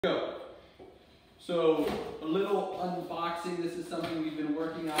Go. So a little unboxing. This is something we've been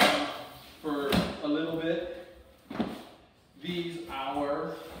working on for a little bit. These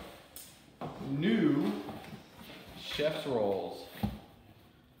are new chef's rolls.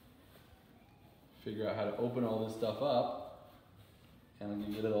 Figure out how to open all this stuff up, and I'll give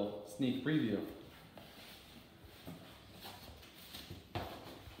you a little sneak preview.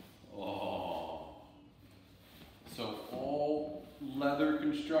 Oh, so all leather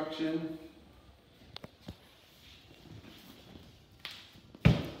construction.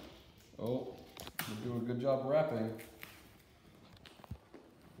 Oh, you're doing a good job wrapping.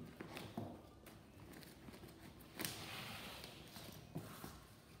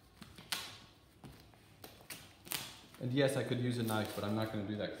 And yes, I could use a knife, but I'm not going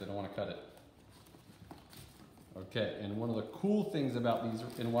to do that because I don't want to cut it. Okay, and one of the cool things about these,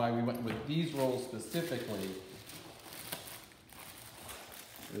 and why we went with these rolls specifically,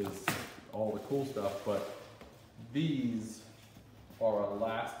 is all the cool stuff, but these are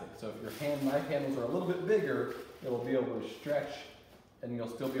elastic. So if your knife handles are a little bit bigger, it will be able to stretch and you'll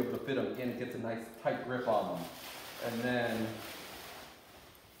still be able to fit them in. It gets a nice tight grip on them. And then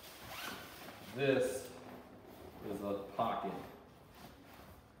this is a pocket.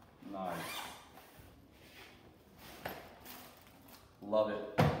 Nice. Love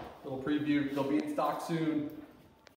it. Little preview, they'll be in stock soon.